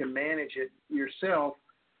where you can manage it yourself,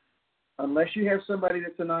 unless you have somebody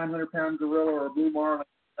that's a 900-pound gorilla or a blue marlin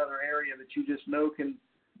in another area that you just know can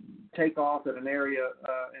take off at an area,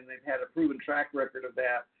 and they've had a proven track record of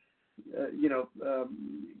that,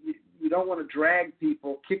 you don't want to drag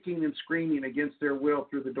people kicking and screaming against their will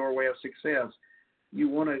through the doorway of success. You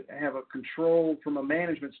want to have a control from a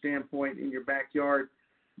management standpoint in your backyard,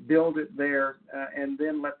 build it there, and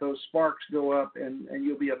then let those sparks go up, and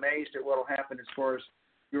you'll be amazed at what will happen as far as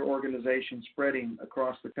your organization spreading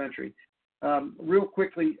across the country. Real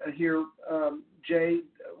quickly here, Jay,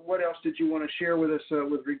 what else did you want to share with us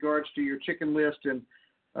with regards to your chicken list and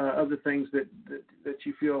other things that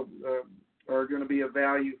you feel are going to be of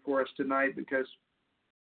value for us tonight? Because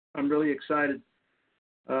I'm really excited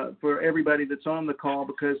for everybody that's on the call,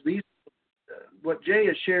 because these what Jay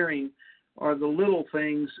is sharing are the little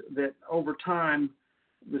things that over time,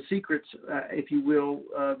 the secrets, if you will,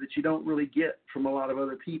 that you don't really get from a lot of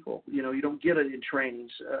other people. You don't get it in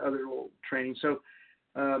trainings, other little trainings. So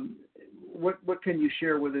what can you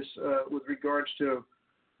share with us with regards to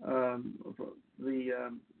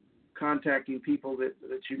the contacting people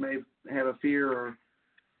that you may have a fear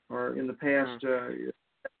or in the past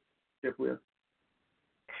with?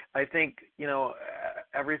 I think,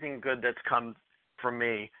 everything good that's come from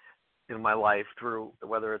me in my life, through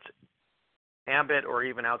whether it's Ambit or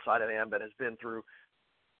even outside of Ambit, has been through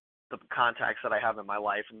the contacts that I have in my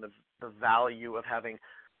life, and the value of having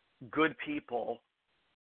good people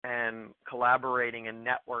and collaborating and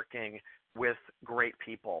networking with great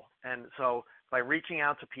people. And so by reaching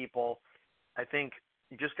out to people, I think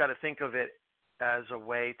you just got to think of it as a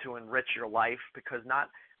way to enrich your life, because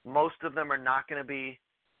most of them are not going to be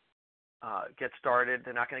get started.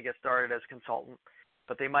 They're not going to get started as consultant,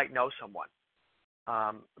 but they might know someone.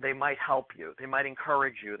 They might help you. They might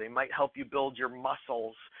encourage you. They might help you build your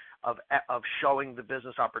muscles of showing the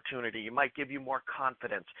business opportunity. You might give you more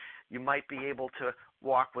confidence. You might be able to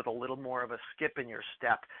walk with a little more of a skip in your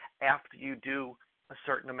step after you do a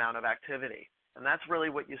certain amount of activity. And that's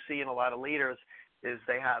really what you see in a lot of leaders, is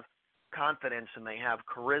they have confidence and they have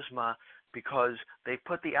charisma because they've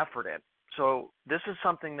put the effort in. So this is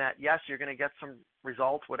something that, yes, you're going to get some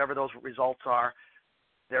results. Whatever those results are,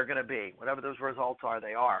 they're going to be. Whatever those results are,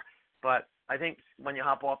 they are. But I think when you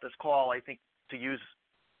hop off this call, I think to use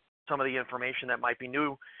some of the information that might be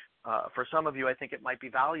new for some of you, I think it might be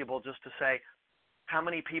valuable just to say, how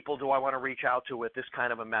many people do I want to reach out to with this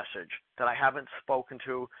kind of a message that I haven't spoken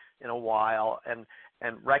to in a while, and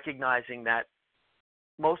recognizing that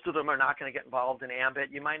most of them are not going to get involved in Ambit.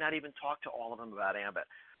 You might not even talk to all of them about Ambit.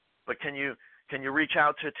 But can you reach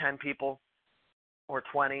out to 10 people or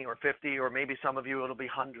 20 or 50, or maybe some of you it'll be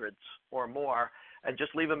hundreds or more, and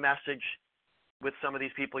just leave a message with some of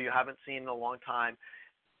these people you haven't seen in a long time,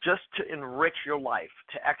 just to enrich your life,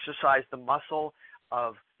 to exercise the muscle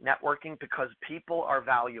of networking, because people are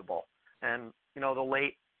valuable. And, the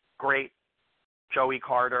late, great Joey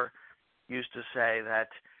Carter used to say that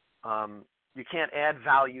you can't add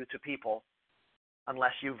value to people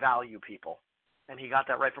unless you value people. And he got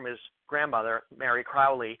that right from his grandmother, Mary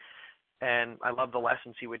Crowley. And I love the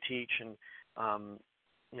lessons he would teach. And,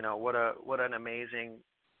 what an amazing,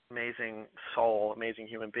 amazing soul, amazing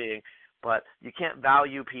human being. But you can't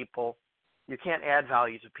value people. You can't add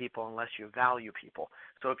value to people unless you value people.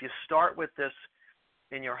 So if you start with this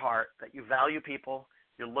in your heart, that you value people,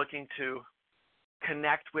 you're looking to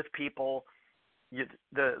connect with people,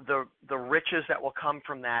 the riches that will come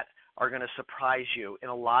from that are going to surprise you in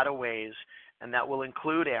a lot of ways, and that will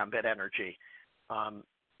include Ambit energy.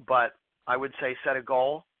 But I would say set a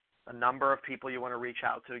goal, a number of people you want to reach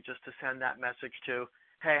out to, just to send that message to.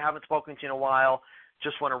 Hey, I haven't spoken to you in a while.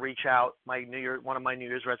 Just want to reach out. One of my New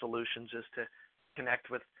Year's resolutions is to connect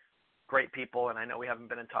with great people, and I know we haven't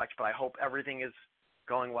been in touch, but I hope everything is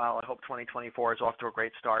going well. I hope 2024 is off to a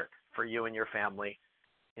great start for you and your family.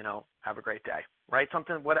 Have a great day. Right?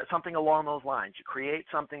 Something along those lines. You create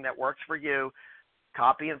something that works for you,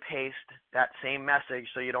 copy and paste that same message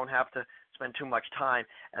so you don't have to spend too much time,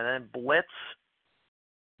 and then blitz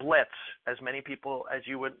as many people as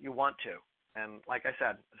you want to. And like I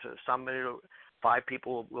said, 5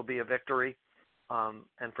 people will be a victory,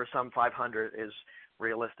 and for some 500 is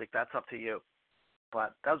realistic. That's up to you.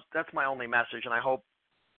 But that's my only message, and I hope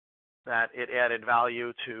that it added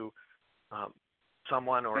value to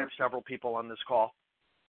someone or several people on this call.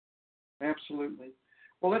 Absolutely.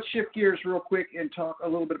 Well, let's shift gears real quick and talk a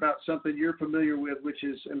little bit about something you're familiar with, which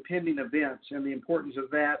is impending events and the importance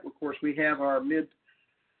of that. Of course, we have our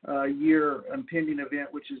mid-year impending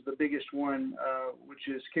event, which is the biggest one, which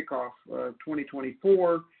is Kickoff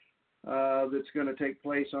 2024. That's going to take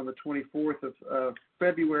place on the 24th of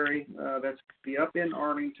February. That's going to be up in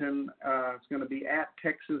Arlington. It's going to be at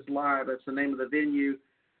Texas Live. That's the name of the venue.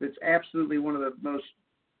 It's absolutely one of the most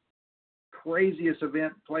craziest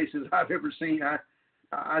event places I've ever seen.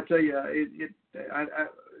 I tell you,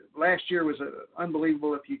 last year was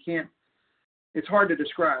unbelievable. It's hard to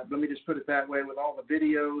describe. Let me just put it that way. With all the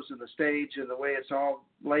videos and the stage and the way it's all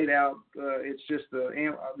laid out, it's just the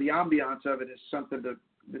ambiance of it is something that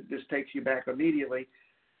just takes you back immediately.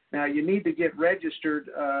 Now, you need to get registered,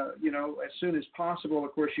 as soon as possible.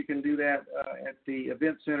 Of course, you can do that at the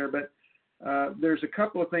event center. But there's a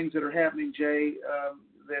couple of things that are happening, Jay,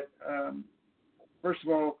 first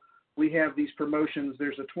of all, we have these promotions.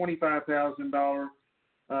 There's a $25,000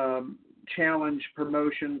 challenge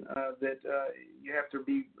promotion that you have to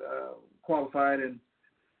be qualified and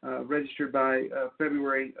registered by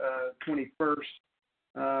February 21st.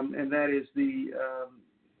 And that is the,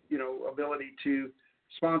 ability to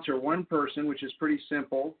sponsor one person, which is pretty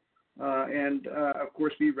simple, and, of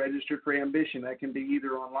course, be registered for Ambition. That can be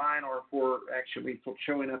either online or for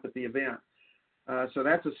showing up at the event. So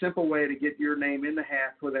that's a simple way to get your name in the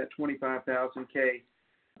hat for that 25,000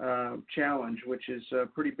 challenge, which is a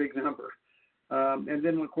pretty big number. And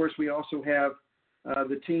then, of course, we also have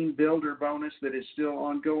the Team Builder bonus that is still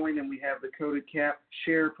ongoing, and we have the Coded Cap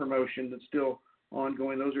Share promotion that's still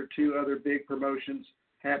ongoing. Those are two other big promotions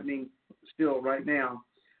happening still right now.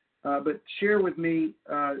 But share with me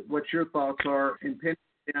what your thoughts are in pending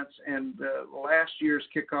events and last year's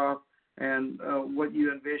kickoff, and what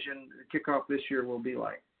you envision kickoff this year will be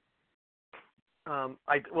like.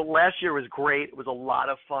 Last year was great. It was a lot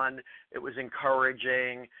of fun. It was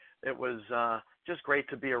encouraging. It was just great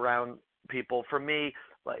to be around people. For me,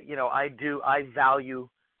 I value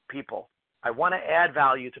people. I want to add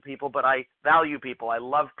value to people, but I value people. I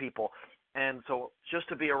love people. And so just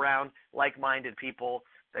to be around like-minded people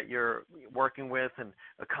that you're working with and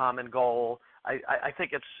a common goal, I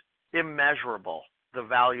think it's immeasurable, the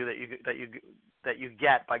value that you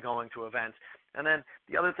get by going to events. And then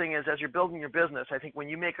the other thing is, as you're building your business, I think when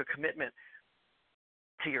you make a commitment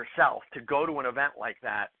to yourself to go to an event like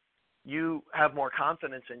that, you have more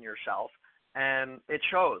confidence in yourself, and it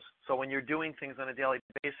shows. So when you're doing things on a daily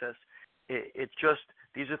basis, it's just,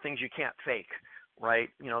 these are things you can't fake, right?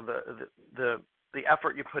 The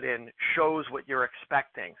effort you put in shows what you're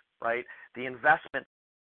expecting, right? The investment,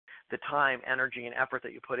 the time, energy, and effort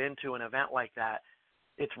that you put into an event like that,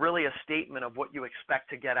 it's really a statement of what you expect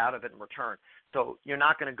to get out of it in return. So you're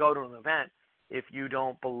not going to go to an event if you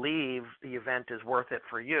don't believe the event is worth it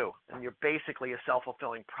for you. And you're basically a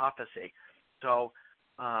self-fulfilling prophecy. So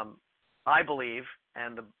I believe,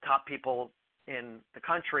 and the top people in the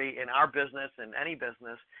country, in our business, in any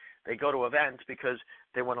business, they go to events because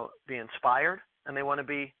they want to be inspired and they want to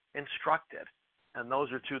be instructed. And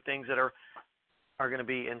those are two things that are going to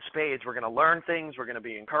be in spades. We're going to learn things. We're going to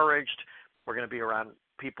be encouraged. We're going to be around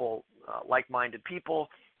people, like-minded people.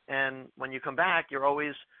 And when you come back, you're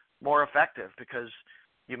always more effective because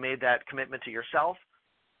you made that commitment to yourself.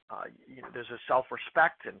 There's a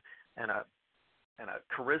self-respect and a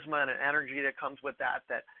charisma and an energy that comes with that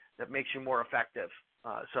makes you more effective.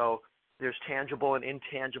 So there's tangible and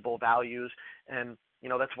intangible values, and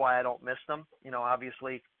that's why I don't miss them.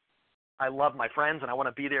 Obviously, I love my friends, and I want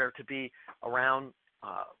to be there to be around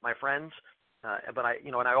my friends. But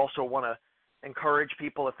I also want to encourage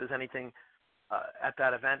people if there's anything at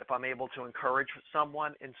that event, if I'm able to encourage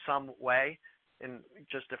someone in some way, and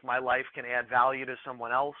just if my life can add value to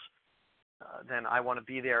someone else, then I want to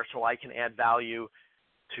be there so I can add value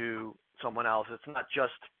to someone else. It's not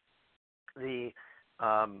just the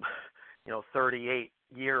 38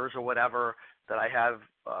 years or whatever that I have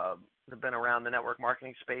been around the network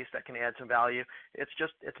marketing space that can add some value.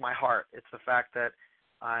 It's my heart. It's the fact that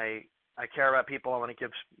I care about people. I want to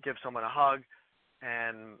give someone a hug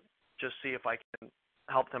and just see if I can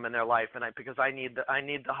help them in their life. And because I need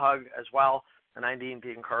the hug as well, and I need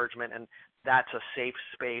the encouragement, and that's a safe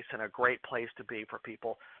space and a great place to be for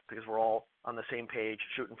people because we're all on the same page,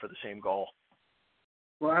 shooting for the same goal.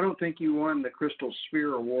 Well, I don't think you won the Crystal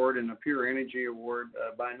Sphere Award and the Pure Energy Award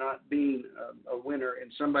by not being a winner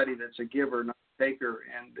and somebody that's a giver, not a taker,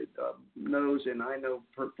 and knows, and I know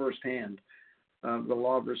firsthand, the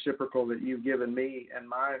law of reciprocal that you've given me and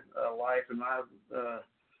my life and my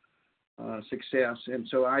success. And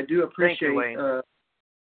so I do appreciate, Thank you, Wayne.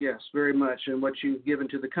 Yes, very much, and what you've given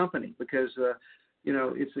to the company, because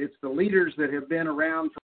it's the leaders that have been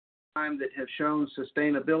around for time that have shown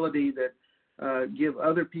sustainability, that give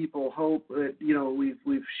other people hope that,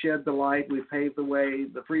 we've shed the light, we've paved the way,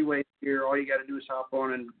 the freeway here, all you got to do is hop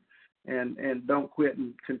on and don't quit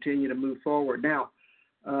and continue to move forward. Now,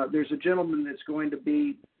 there's a gentleman that's going to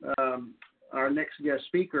be our next guest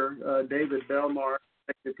speaker, David Belmar,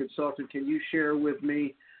 the consultant. Can you share with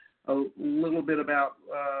me a little bit about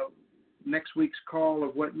next week's call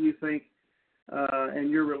of what you think and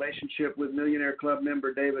your relationship with Millionaire Club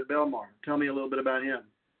member David Belmar? Tell me a little bit about him.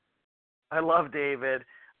 I love David.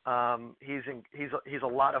 He's a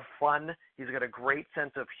lot of fun. He's got a great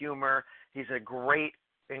sense of humor. He's a great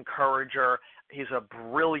encourager. He's a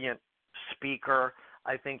brilliant speaker.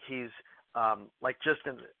 I think he's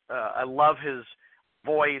I love his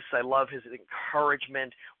voice. I love his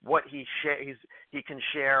encouragement. What he can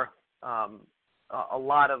share a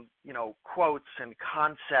lot of quotes and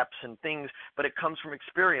concepts and things, but it comes from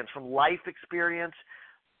experience, from life experience,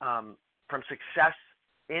 from success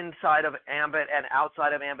inside of Ambit and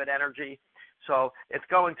outside of Ambit Energy. So it's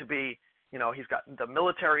going to be, he's got the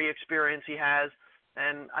military experience he has,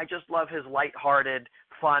 and I just love his lighthearted,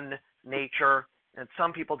 fun nature. And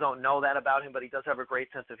some people don't know that about him, but he does have a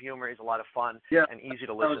great sense of humor. He's a lot of fun and easy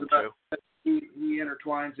to listen to. He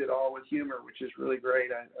intertwines it all with humor, which is really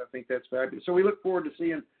great. I think that's fabulous. So we look forward to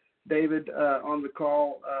seeing David on the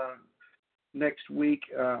call next week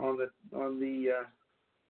on the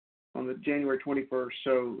January 21st.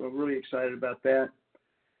 So I'm really excited about that.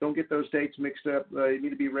 Don't get those dates mixed up. You need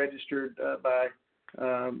to be registered by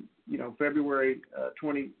February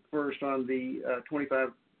 21st on the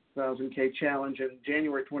 25,000K challenge, and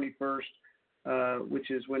January 21st, which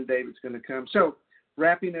is when David's going to come. So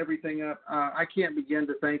wrapping everything up, I can't begin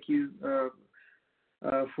to thank you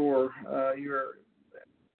for your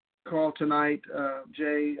call tonight,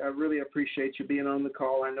 Jay. I really appreciate you being on the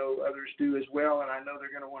call. I know others do as well, and I know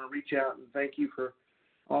they're going to want to reach out and thank you for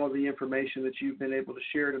all of the information that you've been able to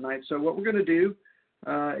share tonight. So what we're going to do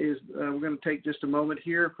is we're going to take just a moment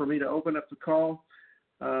here for me to open up the call.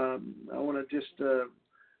 I want to just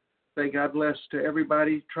say God bless to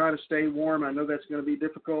everybody. Try to stay warm. I know that's going to be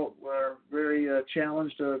difficult. We're very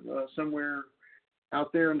challenged somewhere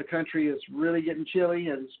out there in the country. It's really getting chilly,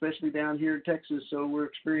 and especially down here in Texas. So we're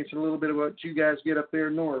experiencing a little bit of what you guys get up there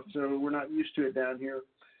north. So we're not used to it down here.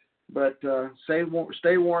 But stay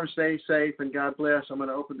warm, stay safe, and God bless. I'm going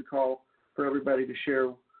to open the call for everybody to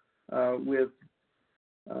share with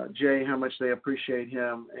Jay how much they appreciate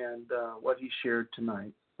him and what he shared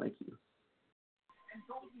tonight. Thank you.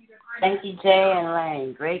 Thank you, Jay and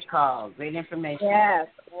Lane. Great call. Great information. Yes,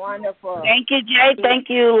 wonderful. Thank you, Jay. Thank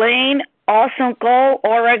you, Lane. Awesome call.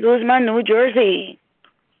 Ora Guzman, New Jersey.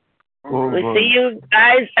 We'll see you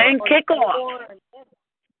guys in kickoff.